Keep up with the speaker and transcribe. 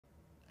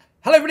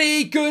Hello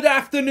everybody, good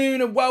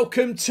afternoon and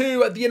welcome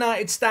to the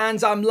United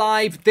Stands. I'm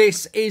live.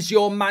 This is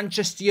your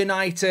Manchester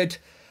United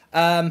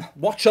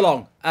watch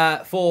along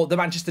for the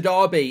Manchester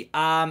Derby.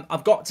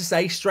 I've got to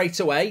say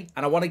straight away,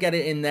 and I want to get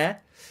it in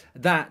there,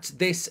 that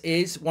this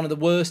is one of the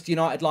worst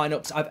United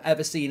lineups I've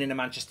ever seen in a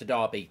Manchester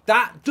Derby.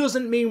 That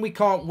doesn't mean we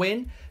can't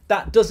win.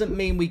 That doesn't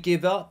mean we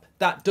give up.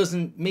 That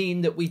doesn't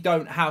mean that we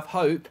don't have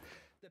hope.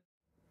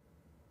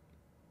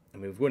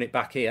 And we've won it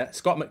back here.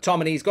 Scott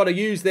McTominay's got to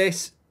use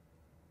this.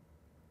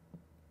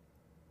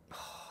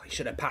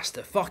 Should have passed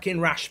to fucking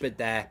Rashford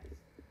there.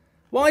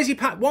 Why is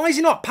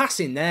he not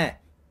passing there?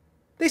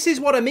 This is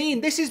what I mean.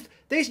 This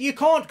you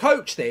can't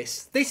coach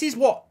this. This is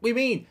what we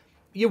mean.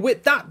 You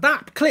with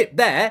that clip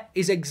there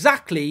is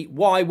exactly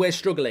why we're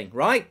struggling,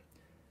 right?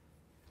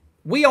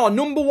 We are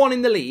number one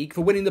in the league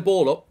for winning the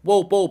ball up,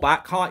 ball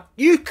back, high.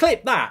 You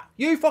clip that.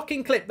 You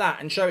fucking clip that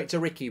and show it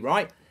to Ricky,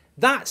 right?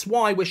 That's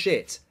why we're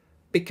shit.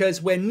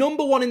 Because we're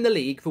number one in the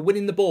league for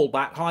winning the ball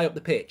back high up the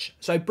pitch.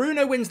 So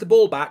Bruno wins the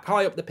ball back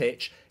high up the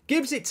pitch,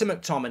 gives it to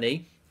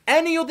McTominay.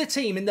 Any other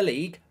team in the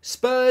league,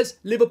 Spurs,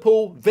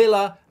 Liverpool,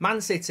 Villa,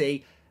 Man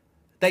City,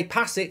 they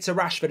pass it to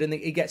Rashford and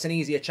he gets an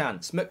easier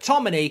chance.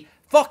 McTominay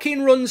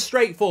fucking runs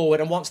straight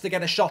forward and wants to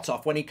get a shot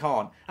off when he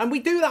can't. And we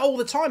do that all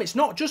the time. It's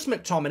not just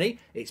McTominay.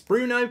 It's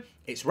Bruno,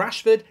 it's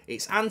Rashford,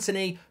 it's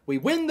Anthony. We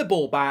win the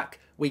ball back,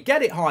 we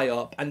get it high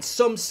up, and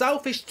some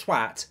selfish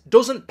twat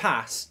doesn't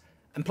pass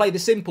and play the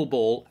simple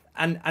ball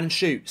and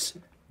shoots.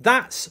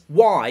 That's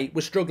why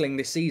we're struggling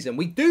this season.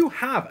 We do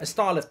have a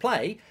style of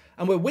play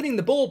and we're winning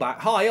the ball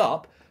back high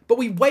up, but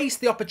we waste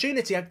the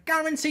opportunity. I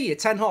guarantee you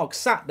Ten Hag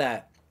sat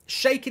there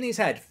shaking his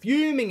head,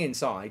 fuming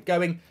inside,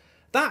 going,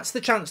 that's the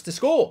chance to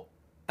score.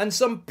 And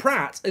some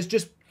prat has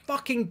just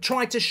fucking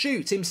tried to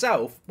shoot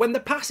himself when the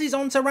pass is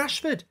on to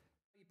Rashford.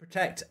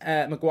 Protect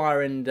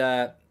Maguire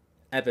and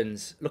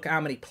Evans. Look at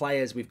how many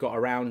players we've got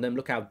around them.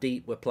 Look how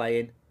deep we're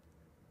playing.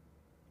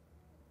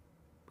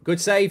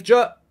 Good save,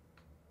 Jut.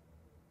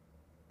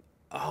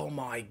 Oh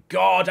my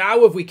God,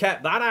 how have we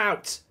kept that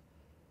out?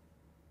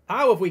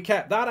 How have we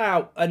kept that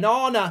out?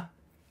 Onana,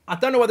 I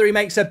don't know whether he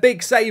makes a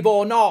big save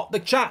or not. The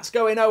chat's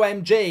going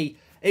OMG.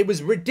 It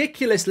was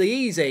ridiculously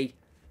easy.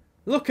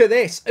 Look at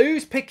this.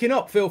 Who's picking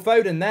up Phil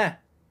Foden there?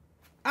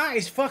 That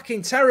is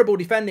fucking terrible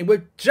defending.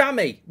 We're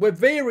jammy. We're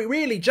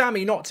really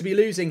jammy not to be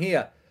losing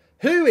here.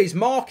 Who is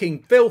marking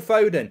Phil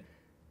Foden?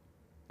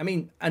 I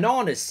mean,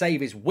 Onana's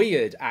save is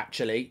weird,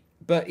 actually,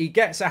 but he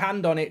gets a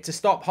hand on it to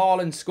stop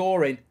Haaland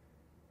scoring.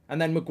 And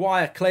then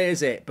Maguire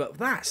clears it. But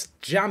that's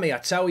jammy, I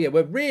tell you.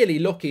 We're really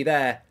lucky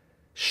there.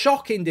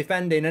 Shocking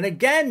defending. And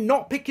again,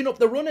 not picking up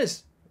the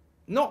runners.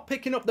 Not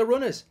picking up the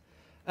runners.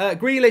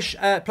 Grealish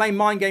playing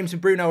mind games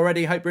with Bruno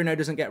already. Hope Bruno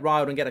doesn't get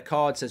riled and get a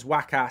card, says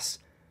Wackass.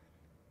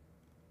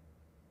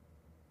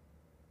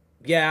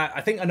 Yeah, I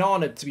think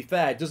Onana, to be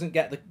fair, doesn't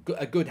get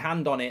a good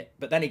hand on it.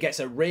 But then he gets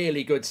a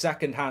really good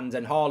second hand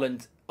and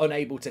Haaland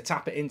unable to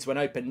tap it into an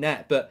open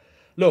net. But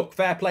look,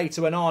 fair play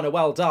to Onana,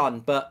 well done.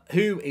 But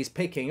who is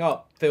picking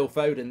up Phil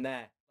Foden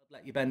there?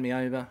 Let you bend me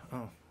over.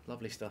 Oh,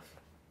 lovely stuff.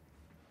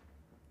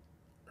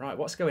 Right,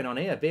 what's going on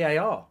here?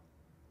 VAR.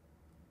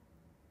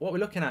 What are we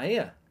looking at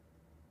here?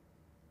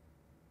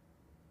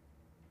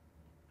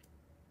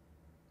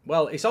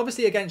 Well, it's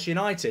obviously against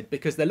United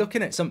because they're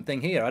looking at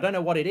something here. I don't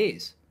know what it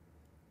is.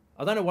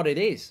 I don't know what it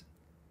is.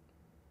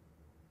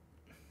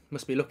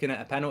 Must be looking at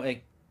a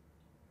penalty.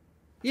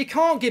 You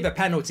can't give a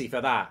penalty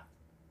for that.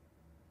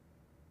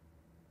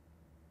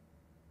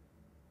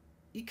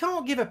 You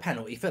can't give a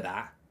penalty for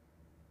that.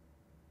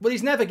 Well,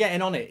 he's never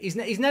getting on it.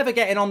 He's never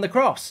getting on the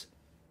cross.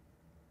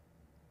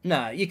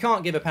 No, you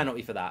can't give a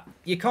penalty for that.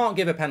 You can't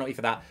give a penalty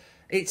for that.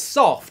 It's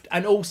soft,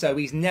 and also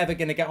he's never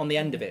going to get on the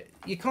end of it.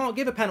 You can't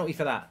give a penalty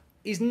for that.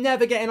 He's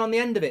never getting on the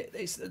end of it.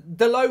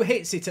 Delo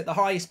hits it at the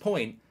highest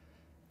point.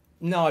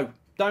 No,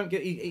 don't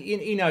get.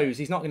 He knows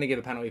he's not going to give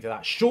a penalty for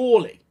that.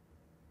 Surely.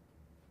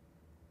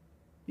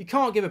 You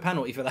can't give a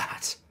penalty for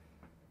that.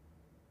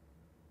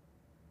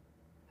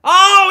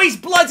 Oh, he's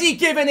bloody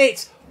giving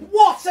it.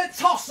 What a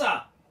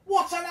tosser.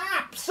 What an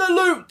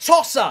absolute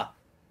tosser.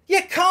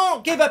 You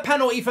can't give a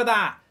penalty for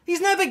that. He's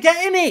never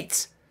getting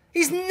it.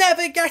 He's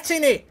never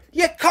getting it.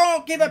 You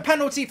can't give a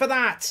penalty for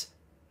that.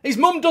 His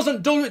mum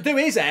doesn't do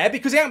his hair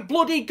because he ain't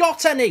bloody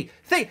got any.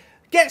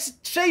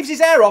 Shaves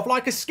his hair off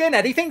like a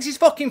skinhead. He thinks he's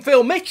fucking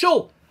Phil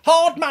Mitchell.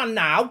 Hard man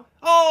now.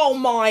 Oh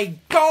my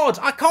God.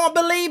 I can't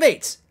believe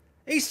it.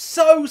 He's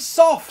so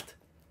soft.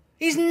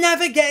 He's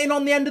never getting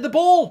on the end of the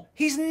ball.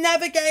 He's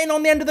never getting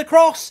on the end of the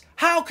cross.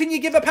 How can you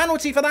give a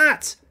penalty for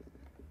that?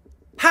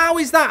 How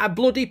is that a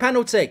bloody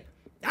penalty?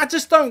 I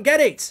just don't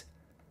get it.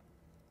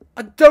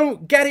 I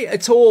don't get it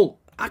at all.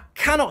 I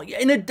cannot.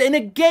 In a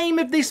game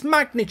of this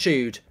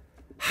magnitude,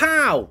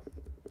 how?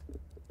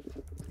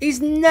 He's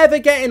never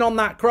getting on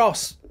that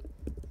cross.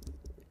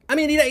 I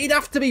mean, he'd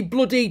have to be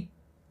bloody...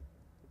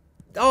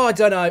 Oh, I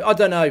don't know. I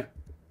don't know.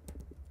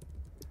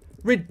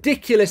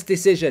 Ridiculous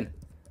decision.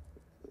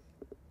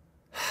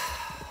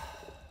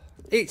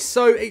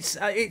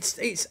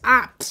 It's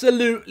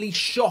absolutely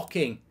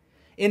shocking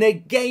in a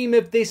game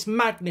of this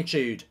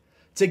magnitude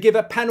to give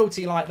a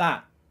penalty like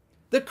that.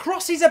 The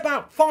cross is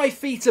about 5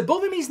 feet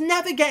above him. He's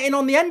never getting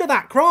on the end of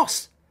that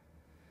cross.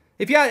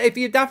 If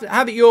you'd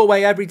have it your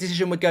way, every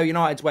decision would go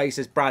United's way,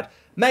 says Brad.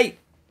 Mate,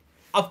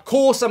 of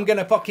course I'm going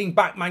to fucking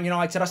back Man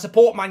United. I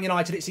support Man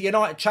United. It's a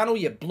United channel,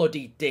 you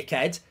bloody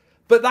dickhead.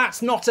 But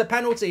that's not a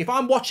penalty. If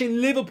I'm watching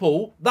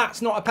Liverpool,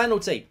 that's not a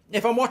penalty.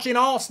 If I'm watching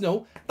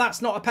Arsenal,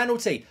 that's not a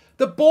penalty.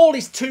 The ball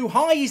is too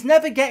high. He's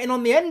never getting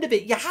on the end of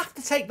it. You have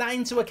to take that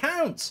into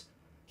account.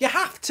 You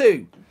have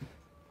to.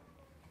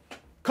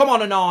 Come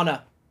on,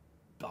 Onana.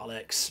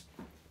 Bollocks.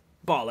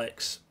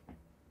 Bollocks.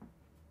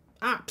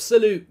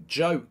 Absolute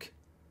joke.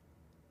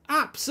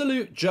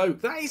 Absolute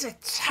joke. That is a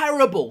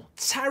terrible,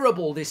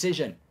 terrible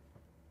decision.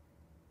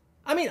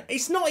 I mean,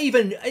 it's not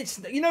even...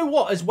 You know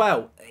what, as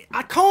well?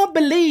 I can't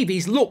believe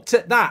he's looked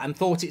at that and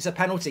thought it's a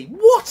penalty.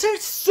 What a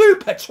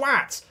super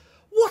twat.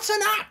 What an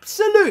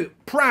absolute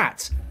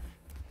prat.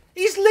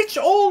 He's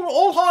literally...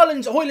 All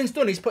Højlund's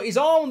done is put his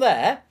arm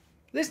there.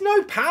 There's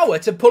no power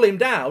to pull him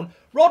down.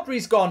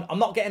 Rodri's gone, I'm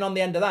not getting on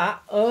the end of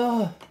that.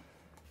 Ugh.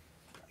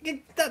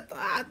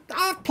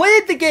 I've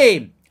played the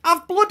game.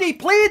 I've bloody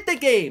played the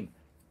game.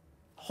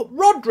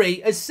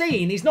 Rodri has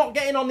seen he's not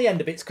getting on the end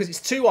of it because it's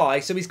too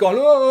high, so he's gone,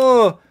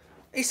 oh.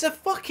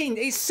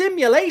 It's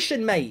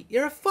simulation, mate.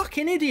 You're a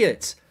fucking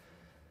idiot.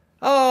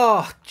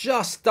 Oh,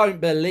 just don't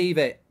believe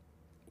it.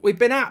 We've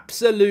been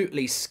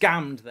absolutely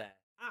scammed there.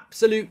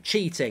 Absolute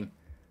cheating.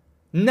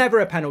 Never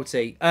a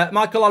penalty.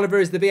 Michael Oliver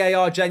is the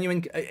VAR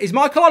genuine... Is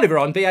Michael Oliver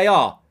on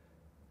VAR?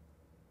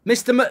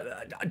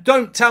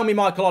 Don't tell me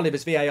Michael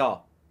Oliver's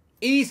VAR.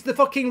 He's the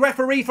fucking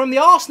referee from the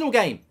Arsenal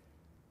game.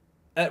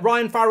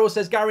 Ryan Farrell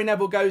says Gary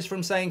Neville goes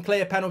from saying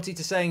clear penalty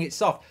to saying it's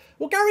soft.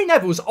 Well, Gary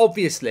Neville's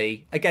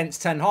obviously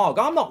against Ten Hag.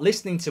 I'm not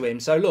listening to him,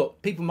 so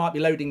look, people might be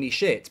loading me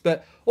shit.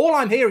 But all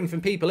I'm hearing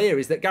from people here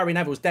is that Gary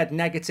Neville's dead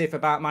negative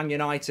about Man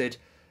United.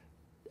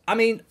 I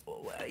mean,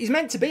 he's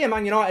meant to be a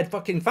Man United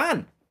fucking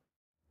fan.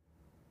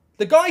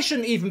 The guy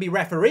shouldn't even be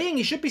refereeing.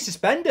 He should be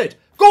suspended.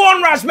 Go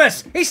on,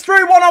 Rasmus. He's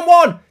through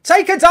one-on-one.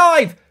 Take a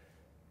dive.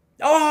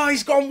 Oh,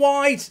 he's gone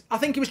wide. I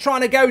think he was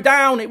trying to go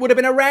down. It would have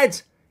been a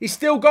red. He's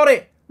still got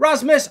it.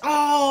 Rasmus.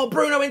 Oh,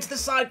 Bruno into the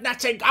side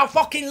netting. I'll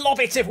fucking love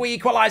it if we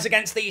equalise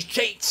against these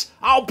cheats.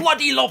 I'll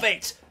bloody love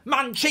it.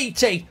 Man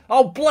cheaty.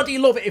 I'll bloody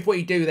love it if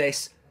we do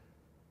this.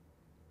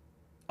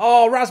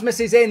 Oh, Rasmus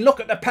is in. Look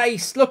at the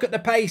pace. Look at the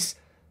pace.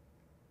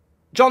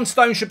 John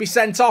Stone should be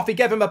sent off. He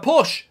gave him a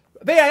push.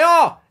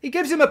 VAR. He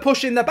gives him a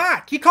push in the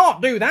back. You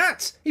can't do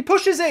that. He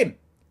pushes him.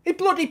 He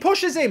bloody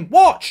pushes him.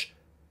 Watch.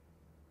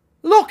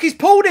 Look, he's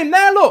pulled him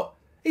there, look.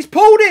 He's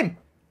pulled him.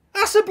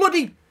 That's a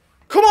bloody...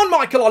 Come on,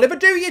 Michael Oliver,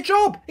 do your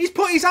job. He's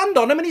put his hand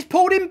on him and he's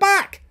pulled him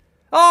back.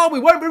 Oh, we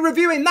won't be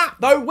reviewing that,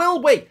 though,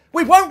 will we?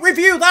 We won't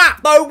review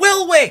that, though,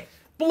 will we?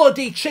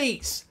 Bloody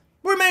cheats.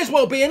 We may as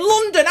well be in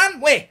London,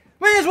 aren't we?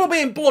 May as well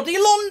be in bloody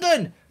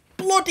London.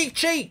 Bloody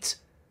cheat.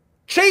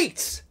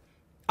 Cheats.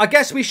 I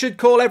guess we should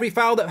call every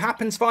foul that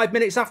happens 5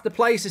 minutes after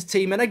play, says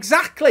Teeman.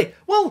 Exactly.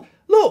 Well,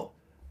 look.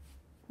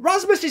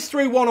 Rasmus is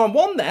through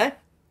one-on-one there.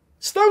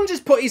 Stones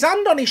has put his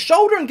hand on his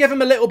shoulder and give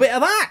him a little bit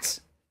of that.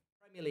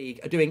 Premier League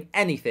are doing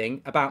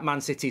anything about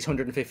Man City's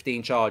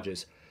 115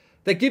 charges.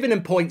 They're giving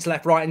them points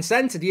left, right and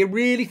centre. Do you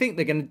really think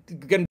they're going to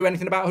do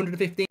anything about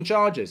 115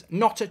 charges?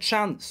 Not a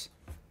chance.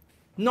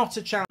 Not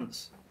a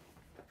chance.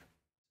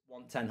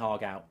 Want Ten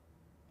Hag out.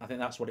 I think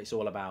that's what it's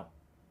all about.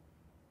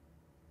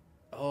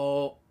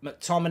 Oh,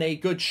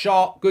 McTominay, good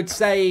shot, good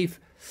save.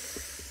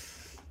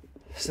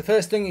 It's the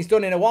first thing he's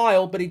done in a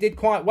while, but he did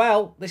quite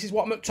well. This is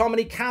what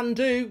McTominay can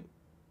do.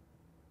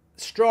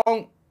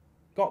 Strong.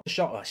 Got the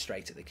shot. Oh,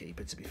 straight at the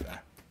keeper, to be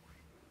fair.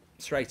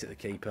 Straight at the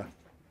keeper.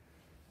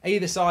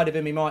 Either side of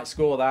him, he might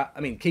score that.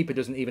 I mean, keeper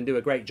doesn't even do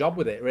a great job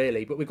with it,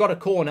 really. But we've got a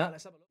corner.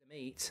 Let's have a look at the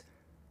meet.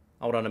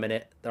 Hold on a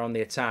minute. They're on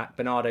the attack.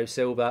 Bernardo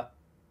Silva.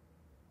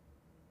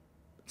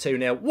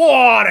 2-0.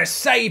 What a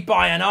save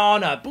by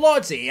Onana.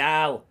 Bloody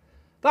hell.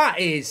 That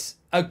is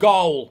a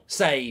goal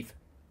save.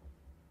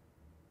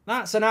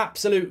 That's an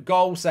absolute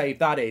goal save,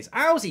 that is.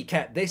 How's he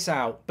kept this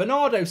out?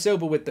 Bernardo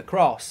Silva with the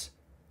cross.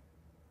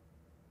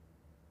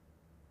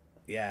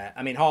 Yeah,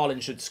 I mean,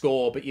 Haaland should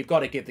score, but you've got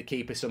to give the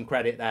keeper some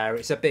credit there.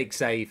 It's a big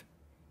save.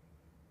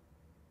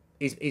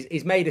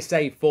 He's made a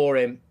save for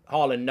him.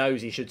 Haaland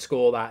knows he should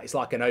score that. It's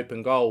like an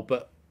open goal,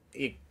 but,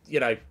 you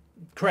know,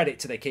 credit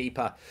to the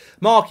keeper.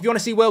 Mark, if you want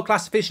to see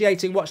world-class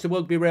officiating, watch the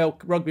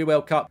Rugby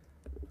World Cup.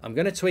 I'm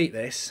going to tweet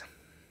this.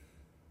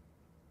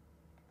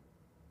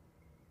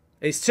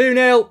 It's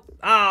 2-0.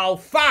 Oh,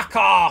 fuck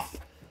off.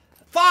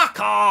 Fuck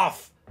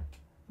off.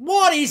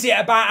 What is it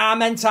about our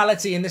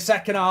mentality in the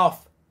second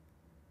half?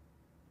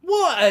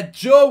 What a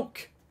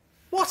joke.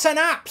 What an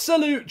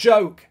absolute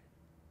joke.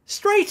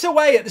 Straight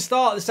away at the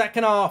start of the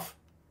second half.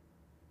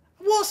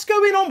 What's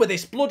going on with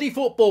this bloody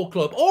football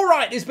club? All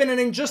right, there's been an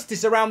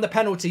injustice around the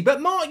penalty, but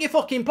mark your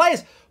fucking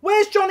players.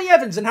 Where's Johnny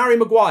Evans and Harry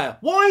Maguire?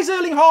 Why is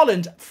Erling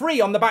Haaland free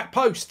on the back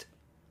post?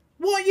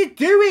 What are you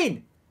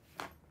doing?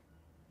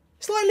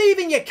 It's like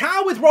leaving your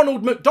cow with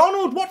Ronald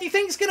McDonald. What do you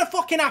think's going to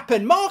fucking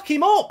happen? Mark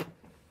him up.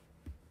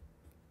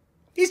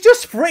 He's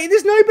just free.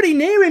 There's nobody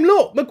near him.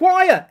 Look,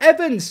 Maguire,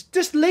 Evans,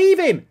 just leave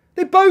him.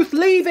 They both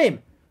leave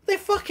him. They're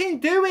fucking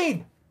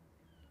doing.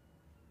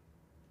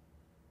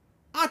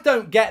 I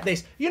don't get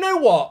this. You know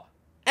what?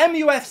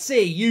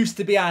 MUFC used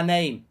to be our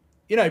name.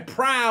 You know,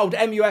 proud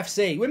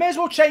MUFC. We may as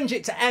well change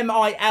it to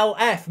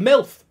MILF,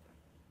 MILF.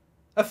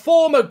 A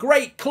former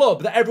great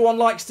club that everyone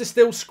likes to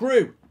still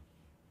screw.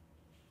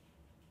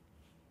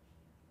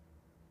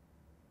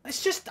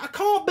 It's just, I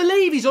can't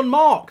believe he's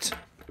unmarked.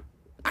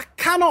 I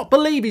cannot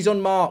believe he's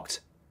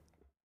unmarked.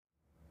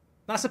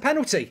 That's a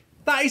penalty.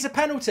 That is a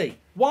penalty.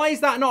 Why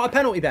is that not a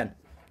penalty then?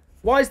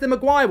 Why is the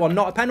Maguire one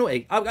not a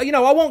penalty? You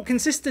know, I want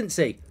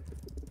consistency.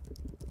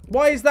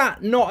 Why is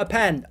that not a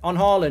pen on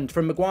Haaland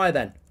from Maguire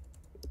then?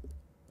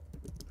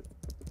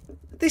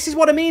 This is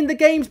what I mean. The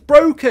game's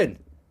broken.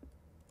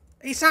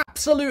 It's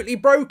absolutely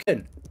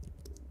broken.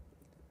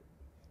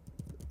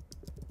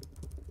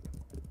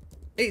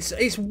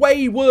 It's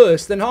way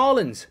worse than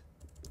Haaland's.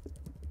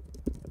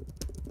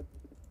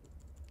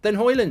 Than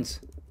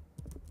Højlund's.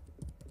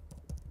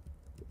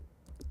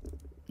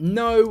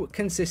 No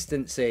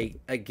consistency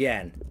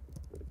again.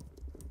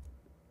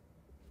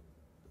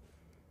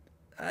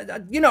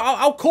 You know,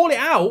 I'll call it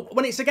out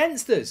when it's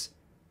against us.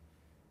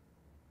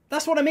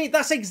 That's what I mean.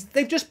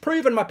 They've just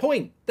proven my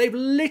point. They've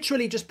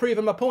literally just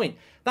proven my point.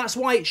 That's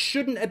why it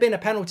shouldn't have been a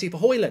penalty for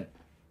Højlund.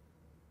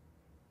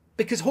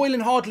 Because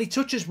Højlund hardly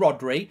touches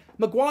Rodri.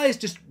 Maguire's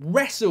just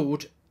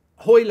wrestled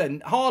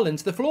Haaland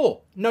to the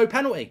floor. No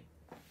penalty.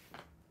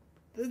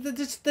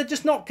 They're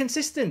just not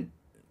consistent.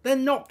 They're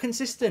not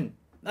consistent.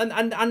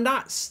 And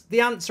that's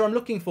the answer I'm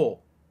looking for.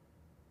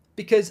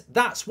 Because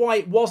that's why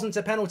it wasn't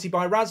a penalty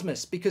by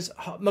Rasmus. Because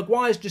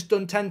Maguire's just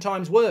done 10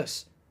 times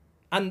worse.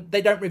 And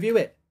they don't review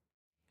it.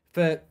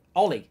 For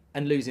Ollie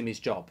and losing his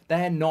job.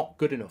 They're not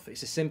good enough.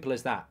 It's as simple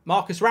as that.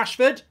 Marcus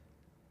Rashford.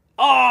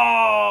 Oh,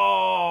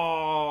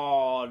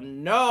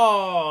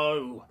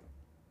 no.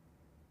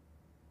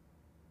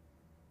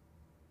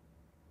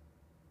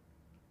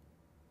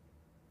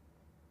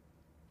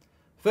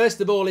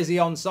 First of all, is he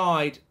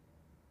onside?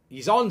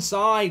 He's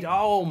onside.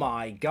 Oh,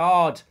 my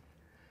God.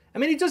 I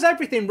mean, he does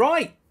everything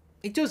right.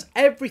 He does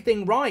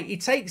everything right.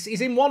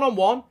 He's in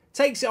one-on-one,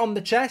 takes it on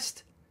the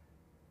chest.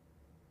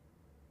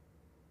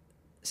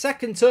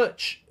 Second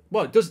touch.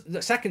 Well,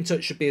 the second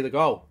touch should be the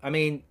goal. I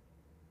mean,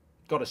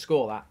 got to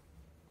score that.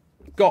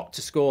 Got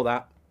to score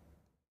that.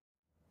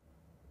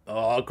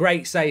 Oh,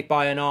 great save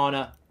by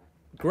Onana.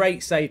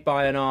 Great save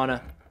by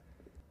Onana.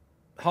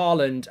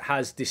 Haaland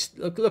has this.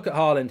 Look at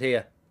Haaland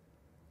here.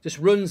 Just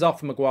runs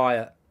off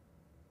Maguire.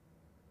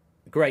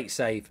 Great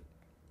save.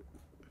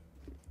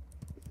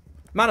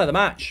 Man of the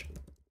match.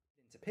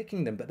 Into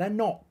picking them, but they're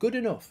not good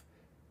enough.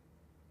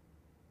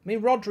 I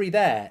mean, Rodri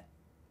there.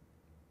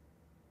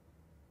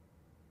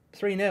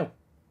 3-0.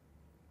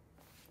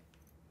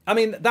 I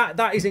mean,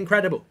 that is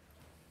incredible.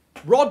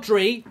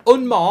 Rodri,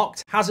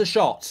 unmarked, has a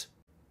shot.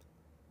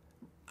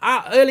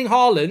 Erling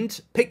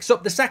Haaland picks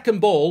up the second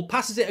ball,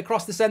 passes it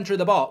across the centre of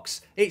the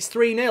box. It's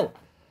 3-0.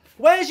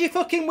 Where's your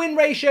fucking win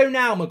ratio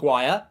now,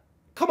 Maguire?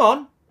 Come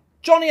on.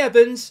 Johnny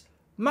Evans,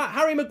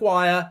 Harry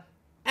Maguire,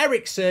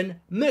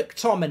 Eriksen,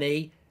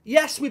 McTominay.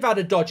 Yes, we've had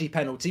a dodgy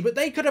penalty, but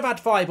they could have had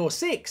 5 or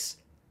 6.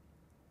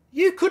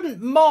 You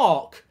couldn't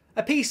mark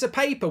a piece of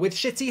paper with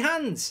shitty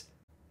hands.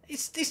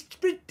 It's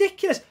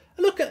ridiculous.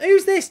 Look at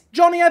who's this?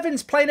 Johnny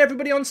Evans playing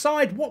everybody on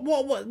side.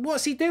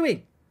 What's he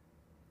doing?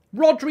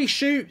 Rodri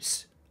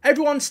shoots.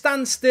 Everyone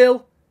stands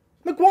still.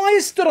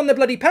 Maguire's stood on the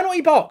bloody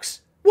penalty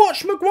box.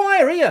 Watch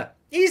Maguire here.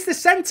 He's the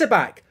centre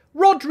back.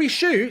 Rodri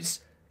shoots.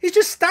 He's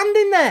just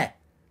standing there.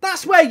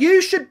 That's where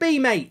you should be,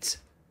 mate.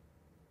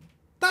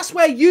 That's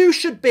where you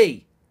should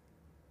be.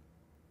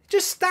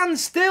 Just stand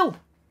still.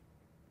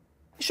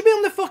 You should be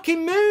on the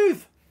fucking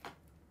move.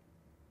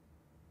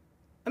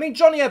 I mean,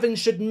 Johnny Evans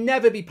should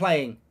never be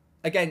playing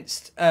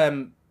against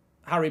Johnny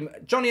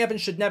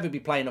Evans should never be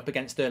playing up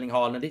against Erling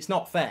Haaland. It's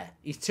not fair.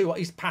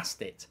 He's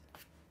past it.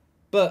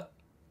 But,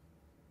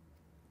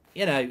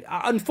 you know,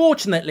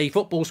 unfortunately,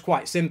 football's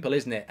quite simple,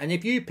 isn't it? And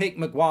if you pick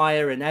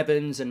Maguire and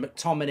Evans and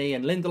McTominay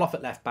and Lindelof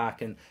at left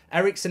back and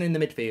Eriksen in the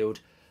midfield,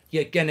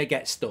 you're going to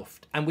get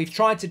stuffed. And we've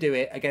tried to do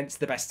it against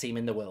the best team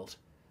in the world.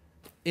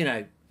 You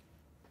know,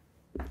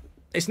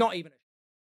 it's not even...